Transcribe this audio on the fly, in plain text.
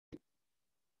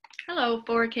Hello,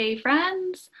 4K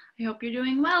friends. I hope you're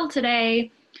doing well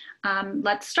today.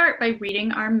 Let's start by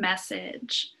reading our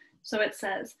message. So it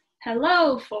says,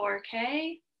 hello,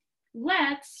 4K.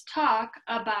 Let's talk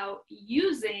about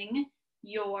using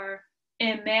your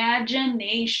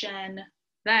imagination.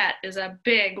 That is a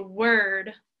big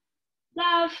word.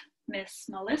 Love, Miss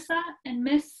Melissa and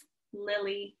Miss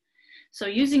Lily. So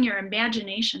using your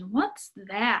imagination, what's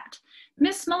that?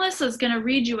 Miss Melissa is going to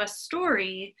read you a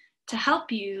story to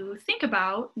help you think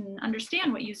about and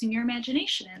understand what using your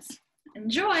imagination is.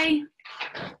 Enjoy!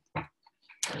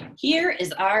 Here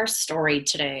is our story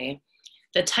today.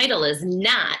 The title is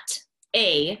Not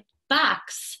a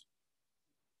Box,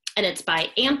 and it's by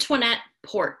Antoinette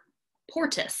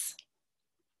Portis.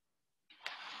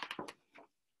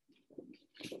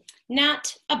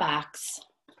 Not a box.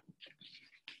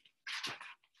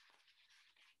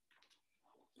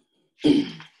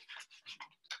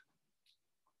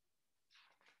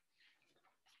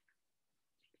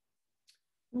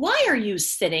 Why are you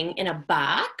sitting in a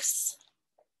box?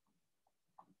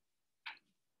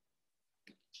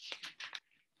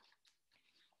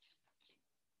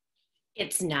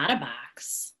 It's not a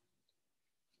box.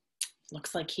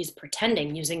 Looks like he's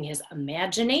pretending using his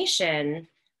imagination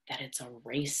that it's a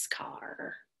race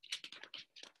car.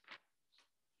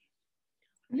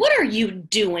 What are you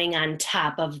doing on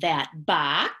top of that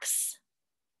box?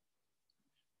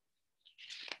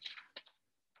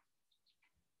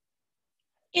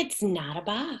 It's not a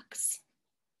box.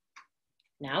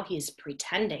 Now he's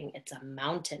pretending it's a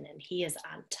mountain and he is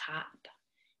on top.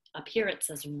 Up here it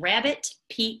says Rabbit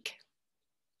Peak.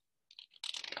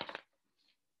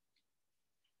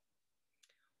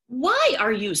 Why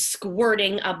are you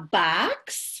squirting a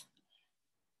box?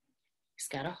 He's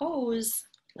got a hose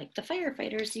like the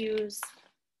firefighters use.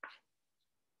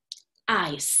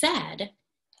 I said,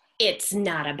 it's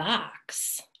not a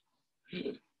box.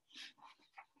 He's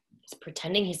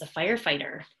pretending he's a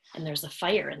firefighter and there's a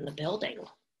fire in the building.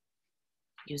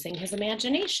 Using his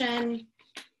imagination.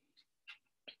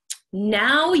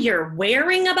 Now you're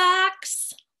wearing a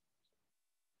box?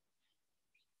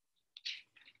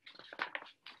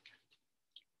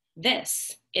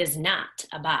 This is not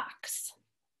a box.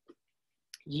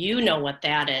 You know what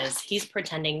that is. He's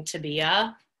pretending to be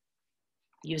a,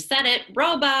 you said it,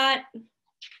 robot.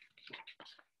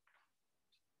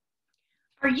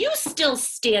 Are you still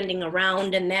standing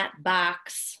around in that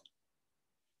box?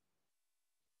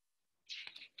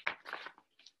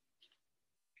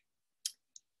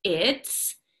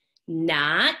 It's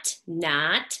not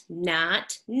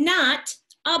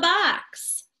a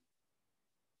box.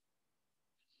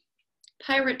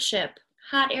 Pirate ship,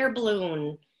 hot air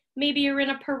balloon, maybe you're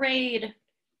in a parade,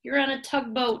 you're on a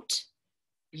tugboat.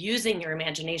 Using your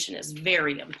imagination is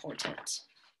very important.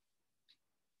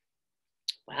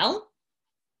 Well,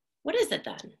 what is it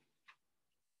then?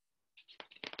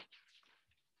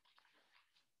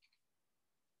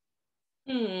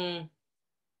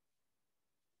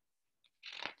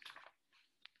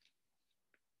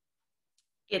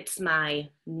 It's my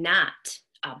not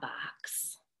a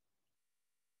box.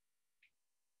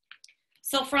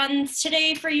 So friends,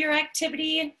 today for your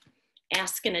activity,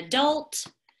 ask an adult,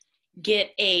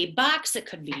 get a box. It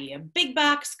could be a big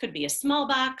box, could be a small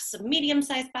box, a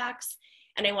medium-sized box,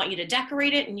 and I want you to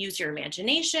decorate it and use your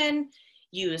imagination.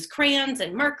 Use crayons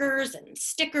and markers and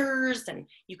stickers, and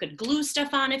you could glue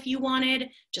stuff on if you wanted.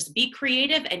 Just be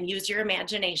creative and use your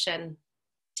imagination.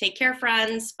 Take care,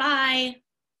 friends. Bye.